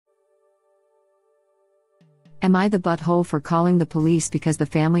Am I the butthole for calling the police because the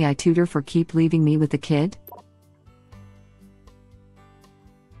family I tutor for keep leaving me with the kid?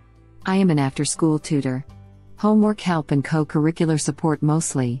 I am an after-school tutor. Homework help and co-curricular support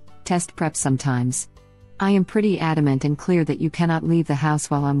mostly, test prep sometimes. I am pretty adamant and clear that you cannot leave the house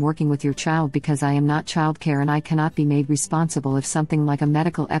while I'm working with your child because I am not childcare and I cannot be made responsible if something like a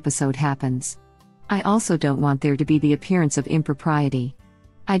medical episode happens. I also don't want there to be the appearance of impropriety.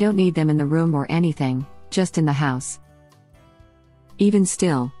 I don't need them in the room or anything, just in the house. Even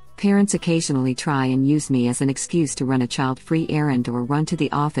still, parents occasionally try and use me as an excuse to run a child-free errand or run to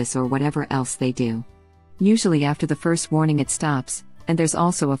the office or whatever else they do. Usually after the first warning it stops, and there's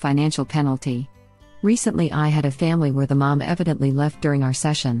also a financial penalty. Recently I had a family where the mom evidently left during our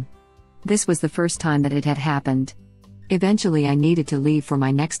session. This was the first time that it had happened. Eventually I needed to leave for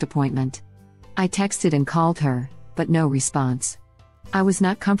my next appointment. I texted and called her, but no response. I was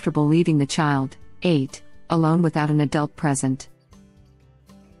not comfortable leaving the child, 8, alone without an adult present.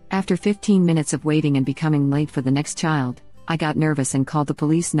 After 15 minutes of waiting and becoming late for the next child, I got nervous and called the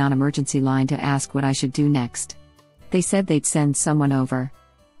police non-emergency line to ask what I should do next. They said they'd send someone over.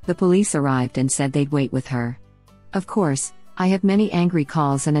 The police arrived and said they'd wait with her. Of course, I have many angry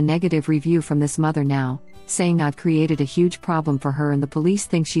calls and a negative review from this mother now, saying I've created a huge problem for her and the police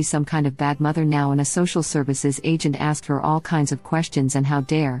think she's some kind of bad mother now, and a social services agent asked her all kinds of questions and how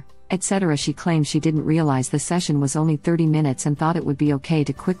dare, etc. She claims she didn't realize the session was only 30 minutes and thought it would be okay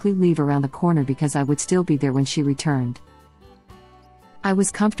to quickly leave around the corner because I would still be there when she returned. I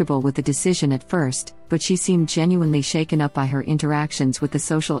was comfortable with the decision at first, but she seemed genuinely shaken up by her interactions with the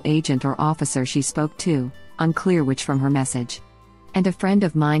social agent or officer she spoke to, unclear which from her message. And a friend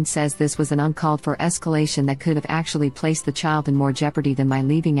of mine says this was an uncalled for escalation that could have actually placed the child in more jeopardy than my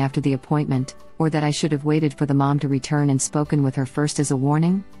leaving after the appointment, or that I should have waited for the mom to return and spoken with her first as a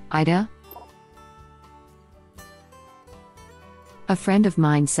warning. AITA? A friend of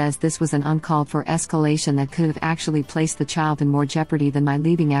mine says this was an uncalled for escalation that could have actually placed the child in more jeopardy than my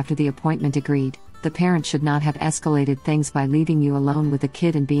leaving after the appointment. Agreed. The parent should not have escalated things by leaving you alone with the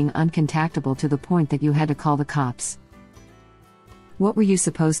kid and being uncontactable to the point that you had to call the cops. What were you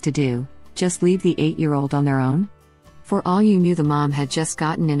supposed to do? Just leave the 8-year-old on their own? For all you knew, the mom had just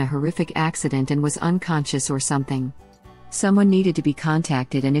gotten in a horrific accident and was unconscious or something. Someone needed to be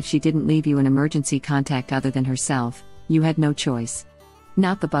contacted, and if she didn't leave you an emergency contact other than herself, you had no choice.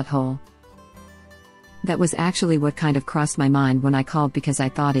 Not the butthole. That was actually what kind of crossed my mind when I called, because I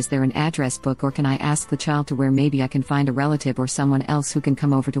thought, is there an address book or can I ask the child to where maybe I can find a relative or someone else who can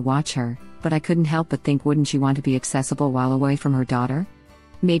come over to watch her, but I couldn't help but think, wouldn't she want to be accessible while away from her daughter?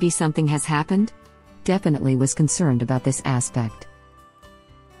 Maybe something has happened? Definitely was concerned about this aspect.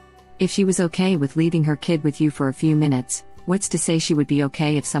 If she was okay with leaving her kid with you for a few minutes, what's to say she would be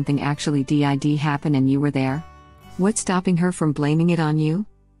okay if something actually did happen and you were there? What's stopping her from blaming it on you?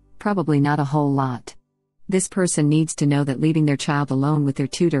 Probably not a whole lot. This person needs to know that leaving their child alone with their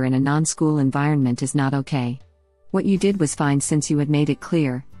tutor in a non-school environment is not okay. What you did was fine, since you had made it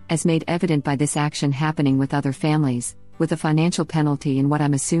clear, as made evident by this action happening with other families, with a financial penalty and what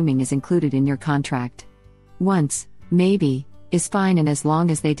I'm assuming is included in your contract. Once, maybe, is fine, and as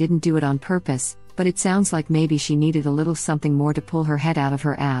long as they didn't do it on purpose, but it sounds like maybe she needed a little something more to pull her head out of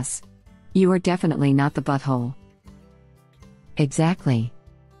her ass. You are definitely not the butthole. Exactly.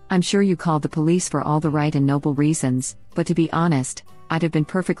 I'm sure you called the police for all the right and noble reasons, but to be honest, I'd have been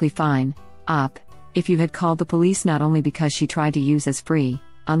perfectly fine, if you had called the police not only because she tried to use as free,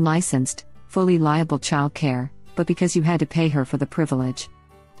 unlicensed, fully liable childcare, but because you had to pay her for the privilege.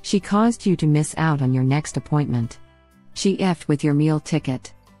 She caused you to miss out on your next appointment. She effed with your meal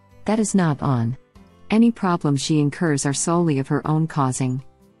ticket. That is not on. Any problems she incurs are solely of her own causing.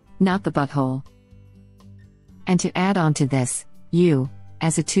 Not the butthole. And to add on to this, you,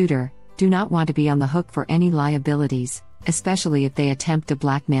 as a tutor, do not want to be on the hook for any liabilities, especially if they attempt to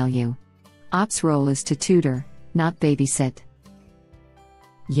blackmail you. Op's role is to tutor, not babysit.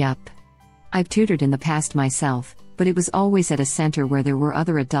 Yup. I've tutored in the past myself, but it was always at a center where there were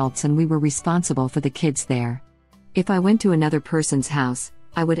other adults and we were responsible for the kids there. If I went to another person's house,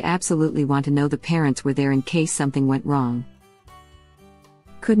 I would absolutely want to know the parents were there in case something went wrong.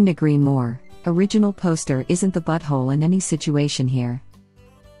 Couldn't agree more. Original poster isn't the butthole in any situation here.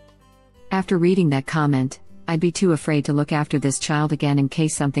 After reading that comment, I'd be too afraid to look after this child again in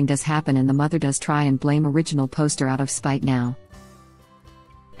case something does happen and the mother does try and blame original poster out of spite now.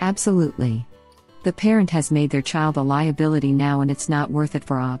 Absolutely. The parent has made their child a liability now and it's not worth it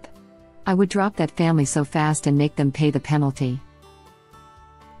for Op. I would drop that family so fast and make them pay the penalty.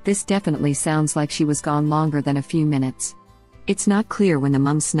 This definitely sounds like she was gone longer than a few minutes. It's not clear when the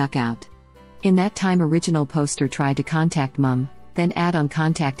mum snuck out. In that time, original poster tried to contact mom, then add on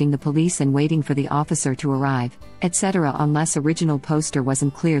contacting the police and waiting for the officer to arrive, etc. Unless original poster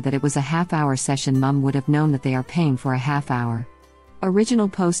wasn't clear that it was a half-hour session, mom would have known that they are paying for a half hour. Original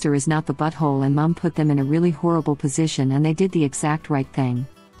poster is not the butthole, and mom put them in a really horrible position, and they did the exact right thing.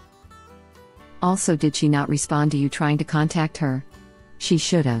 Also, did she not respond to you trying to contact her? She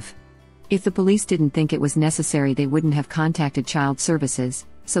should have. If the police didn't think it was necessary, they wouldn't have contacted child services,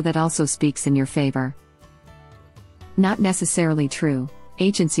 so that also speaks in your favor. Not necessarily true.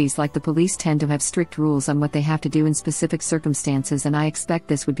 Agencies like the police tend to have strict rules on what they have to do in specific circumstances, and I expect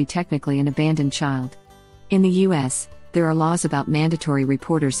this would be technically an abandoned child. In the US, there are laws about mandatory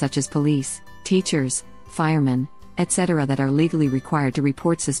reporters such as police, teachers, firemen, etc. that are legally required to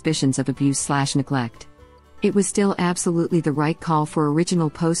report suspicions of abuse/neglect. It was still absolutely the right call for original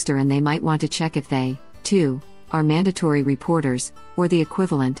poster, and they might want to check if they, too, are mandatory reporters, or the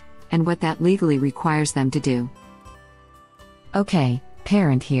equivalent, and what that legally requires them to do. Okay,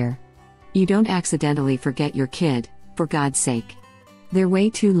 parent here. You don't accidentally forget your kid, for God's sake. They're way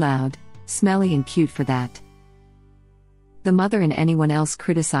too loud, smelly and cute for that. The mother and anyone else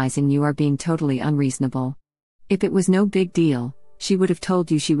criticizing you are being totally unreasonable. If it was no big deal, she would have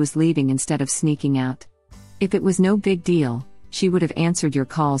told you she was leaving instead of sneaking out. If it was no big deal, she would have answered your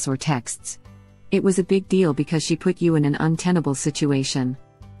calls or texts. It was a big deal because she put you in an untenable situation.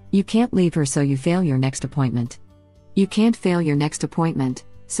 You can't leave her, so you fail your next appointment. You can't fail your next appointment,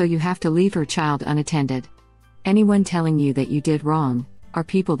 so you have to leave her child unattended. Anyone telling you that you did wrong are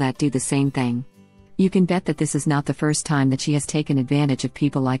people that do the same thing. You can bet that this is not the first time that she has taken advantage of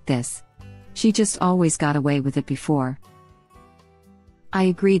people like this. She just always got away with it before. I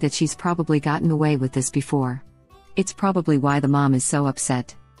agree that she's probably gotten away with this before. It's probably why the mom is so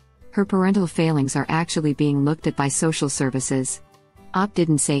upset. Her parental failings are actually being looked at by social services. OP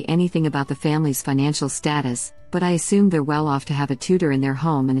didn't say anything about the family's financial status, but I assume they're well off to have a tutor in their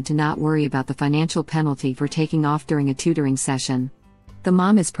home and to not worry about the financial penalty for taking off during a tutoring session. The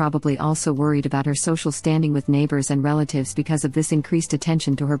mom is probably also worried about her social standing with neighbors and relatives because of this increased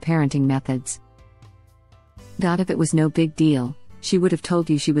attention to her parenting methods. God, if it was no big deal, she would have told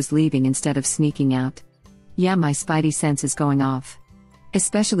you she was leaving instead of sneaking out. Yeah, my spidey sense is going off.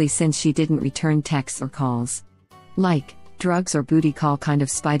 Especially since she didn't return texts or calls. Like, drugs or booty call kind of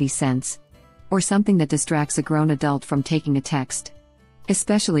spidey sense. Or something that distracts a grown adult from taking a text.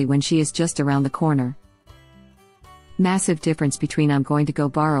 Especially when she is just around the corner. Massive difference between I'm going to go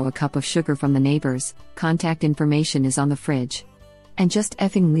borrow a cup of sugar from the neighbors, contact information is on the fridge, and just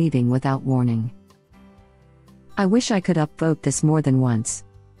effing leaving without warning. I wish I could upvote this more than once.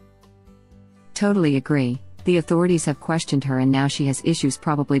 Totally agree. The authorities have questioned her, and now she has issues,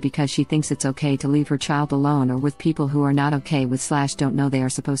 probably because she thinks it's okay to leave her child alone or with people who are not okay with / don't know they are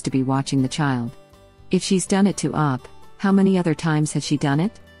supposed to be watching the child. If she's done it to OP, how many other times has she done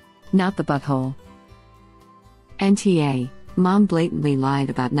it? Not the butthole. NTA, mom blatantly lied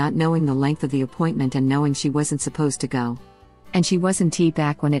about not knowing the length of the appointment and knowing she wasn't supposed to go. And she wasn't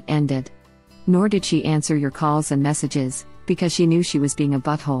back when it ended. Nor did she answer your calls and messages, because she knew she was being a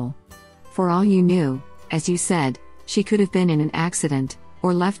butthole. For all you knew, as you said, she could have been in an accident,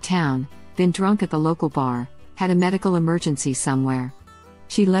 or left town, been drunk at the local bar, had a medical emergency somewhere.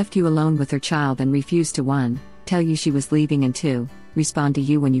 She left you alone with her child and refused to 1. Tell you she was leaving, and 2. Respond to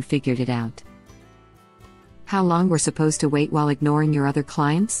you when you figured it out. How long we're supposed to wait while ignoring your other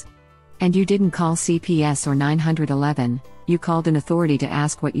clients? And you didn't call CPS or 911, you called an authority to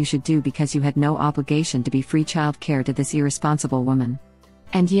ask what you should do because you had no obligation to be free child care to this irresponsible woman.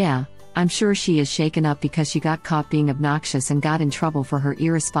 And yeah, I'm sure she is shaken up because she got caught being obnoxious and got in trouble for her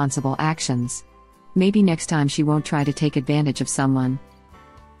irresponsible actions. Maybe next time she won't try to take advantage of someone.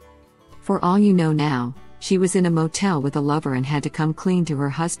 For all you know now, she was in a motel with a lover and had to come clean to her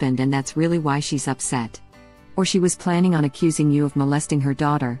husband, and that's really why she's upset. Or she was planning on accusing you of molesting her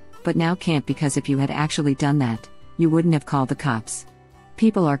daughter, but now can't because if you had actually done that, you wouldn't have called the cops.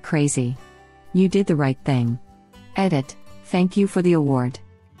 People are crazy. You did the right thing. Edit, thank you for the award.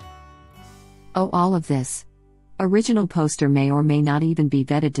 Oh, all of this. Original poster may or may not even be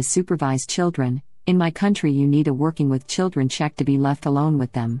vetted to supervise children. In my country you need a working with children check to be left alone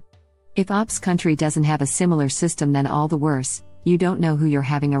with them. If OP's country doesn't have a similar system, then all the worse, you don't know who you're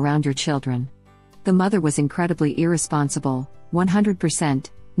having around your children. The mother was incredibly irresponsible, 100%,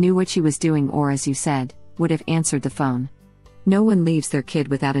 knew what she was doing, or as you said, would have answered the phone. No one leaves their kid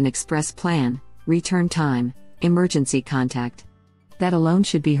without an express plan, return time, emergency contact. That alone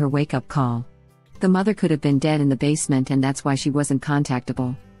should be her wake-up call. The mother could have been dead in the basement, and that's why she wasn't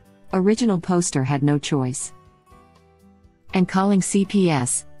contactable. Original poster had no choice. And calling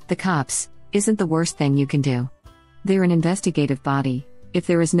CPS, the cops, isn't the worst thing you can do. They're an investigative body. If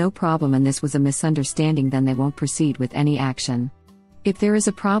there is no problem and this was a misunderstanding, then they won't proceed with any action. If there is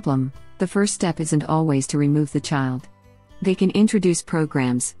a problem, the first step isn't always to remove the child. They can introduce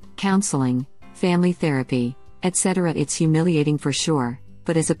programs, counseling, family therapy, etc. It's humiliating for sure,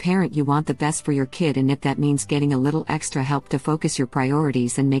 but as a parent you want the best for your kid, and if that means getting a little extra help to focus your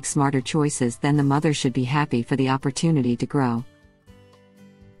priorities and make smarter choices, then the mother should be happy for the opportunity to grow.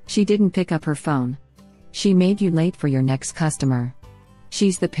 She didn't pick up her phone. She made you late for your next customer.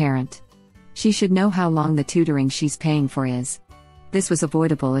 She's the parent. She should know how long the tutoring she's paying for is. This was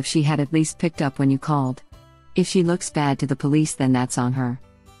avoidable if she had at least picked up when you called. If she looks bad to the police, then that's on her.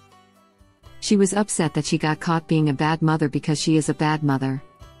 She was upset that she got caught being a bad mother because she is a bad mother.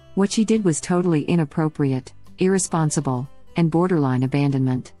 What she did was totally inappropriate, irresponsible, and borderline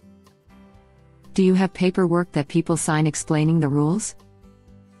abandonment. Do you have paperwork that people sign explaining the rules?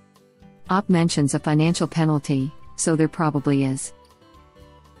 Op mentions a financial penalty, so there probably is.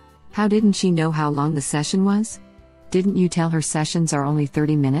 How didn't she know how long the session was? Didn't you tell her sessions are only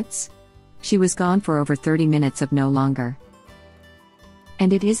 30 minutes? She was gone for over 30 minutes of no longer.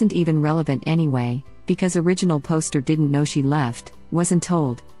 And it isn't even relevant anyway, because original poster didn't know she left, wasn't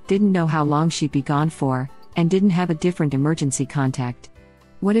told, didn't know how long she'd be gone for, and didn't have a different emergency contact.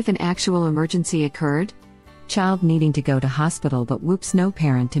 What if an actual emergency occurred? Child needing to go to hospital, but whoops, no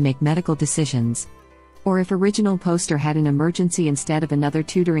parent to make medical decisions. Or if original poster had an emergency instead of another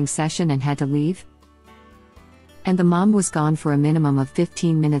tutoring session and had to leave? And the mom was gone for a minimum of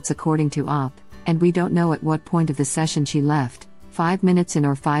 15 minutes according to op, and we don't know at what point of the session she left, 5 minutes in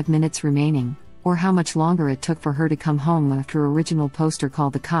or 5 minutes remaining, or how much longer it took for her to come home after original poster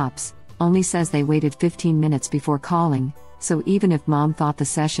called the cops, only says they waited 15 minutes before calling, so even if mom thought the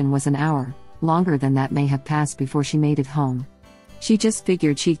session was an hour, longer than that may have passed before she made it home. She just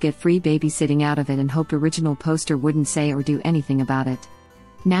figured she'd get free babysitting out of it and hoped original poster wouldn't say or do anything about it.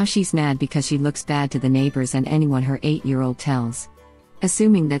 Now she's mad because she looks bad to the neighbors and anyone her 8-year-old tells.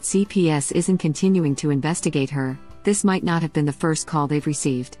 Assuming that CPS isn't continuing to investigate her, this might not have been the first call they've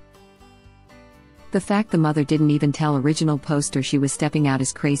received. The fact the mother didn't even tell original poster she was stepping out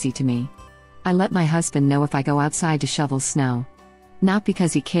is crazy to me. I let my husband know if I go outside to shovel snow. Not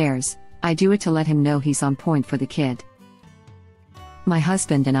because he cares, I do it to let him know he's on point for the kid. My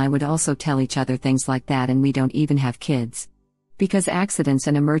husband and I would also tell each other things like that, and we don't even have kids. Because accidents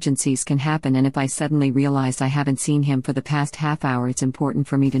and emergencies can happen, and if I suddenly realized I haven't seen him for the past half hour, it's important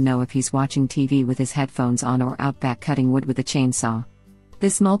for me to know if he's watching TV with his headphones on or out back cutting wood with a chainsaw.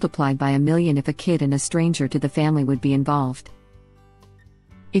 This multiplied by 1,000,000 if a kid and a stranger to the family would be involved.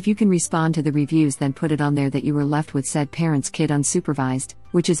 If you can respond to the reviews, then put it on there that you were left with said parent's kid unsupervised,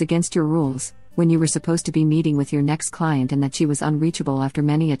 which is against your rules, when you were supposed to be meeting with your next client, and that she was unreachable after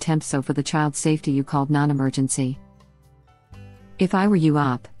many attempts, so for the child's safety you called non-emergency. If I were you,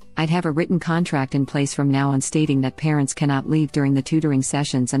 op, I'd have a written contract in place from now on stating that parents cannot leave during the tutoring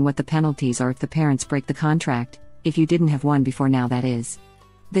sessions and what the penalties are if the parents break the contract, if you didn't have one before now, that is.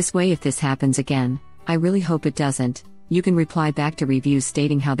 This way, if this happens again, I really hope it doesn't, you can reply back to reviews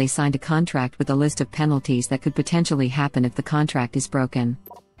stating how they signed a contract with a list of penalties that could potentially happen if the contract is broken.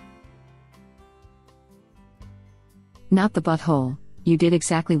 Not the butthole. You did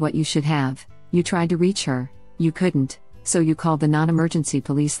exactly what you should have. You tried to reach her, you couldn't, so you called the non-emergency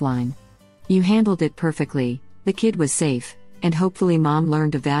police line. You handled it perfectly, the kid was safe, and hopefully mom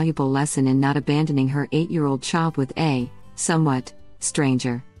learned a valuable lesson in not abandoning her 8-year-old child with a, somewhat,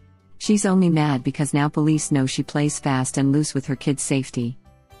 stranger. She's only mad because now police know she plays fast and loose with her kid's safety.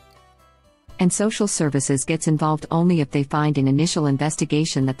 And social services gets involved only if they find in initial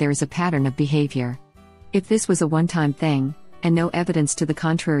investigation that there is a pattern of behavior. If this was a one-time thing, and no evidence to the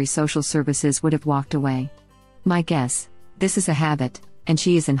contrary, social services would have walked away. My guess, this is a habit, and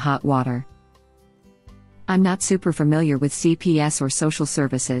she is in hot water. I'm not super familiar with CPS or social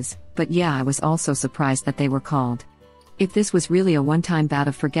services, but yeah, I was also surprised that they were called. If this was really a one-time bout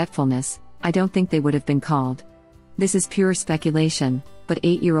of forgetfulness, I don't think they would have been called. This is pure speculation, but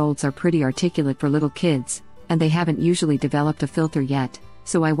 8-year-olds are pretty articulate for little kids, and they haven't usually developed a filter yet,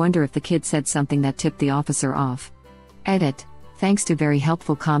 so I wonder if the kid said something that tipped the officer off. Edit. Thanks to very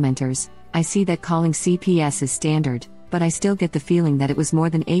helpful commenters, I see that calling CPS is standard, but I still get the feeling that it was more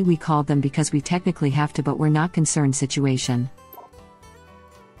than a we called them because we technically have to but we're not concerned situation.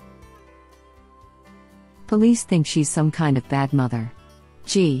 Police think she's some kind of bad mother.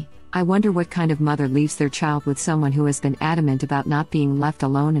 Gee, I wonder what kind of mother leaves their child with someone who has been adamant about not being left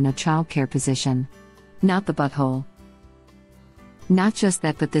alone in a childcare position. Not the butthole. Not just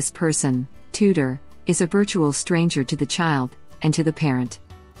that, but this person, tutor, is a virtual stranger to the child, and to the parent.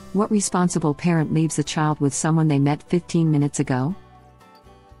 What responsible parent leaves a child with someone they met 15 minutes ago?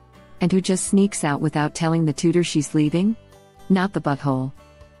 And who just sneaks out without telling the tutor she's leaving? Not the butthole.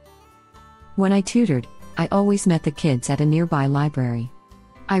 When I tutored, I always met the kids at a nearby library.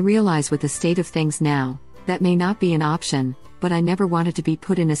 I realize with the state of things now, that may not be an option, but I never wanted to be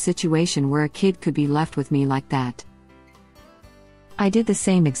put in a situation where a kid could be left with me like that. I did the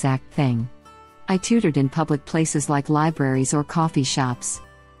same exact thing. I tutored in public places like libraries or coffee shops.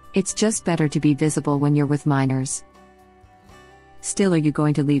 It's just better to be visible when you're with minors. Still, are you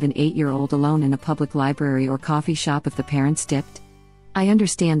going to leave an 8-year-old alone in a public library or coffee shop if the parents dipped? I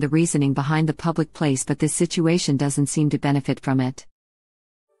understand the reasoning behind the public place, but this situation doesn't seem to benefit from it.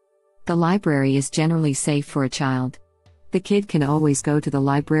 The library is generally safe for a child. The kid can always go to the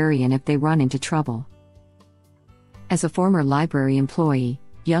librarian if they run into trouble. As a former library employee,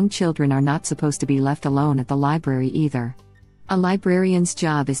 young children are not supposed to be left alone at the library either. A librarian's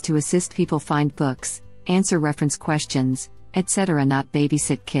job is to assist people find books, answer reference questions, etc., not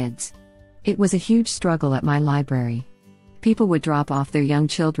babysit kids. It was a huge struggle at my library. People would drop off their young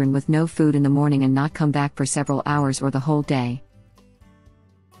children with no food in the morning and not come back for several hours or the whole day.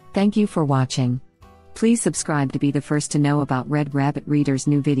 Thank you for watching. Please subscribe to be the first to know about Red Rabbit Reader's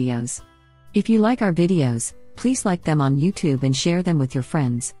new videos. If you like our videos, please like them on YouTube and share them with your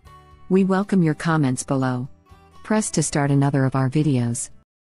friends. We welcome your comments below. Press to start another of our videos.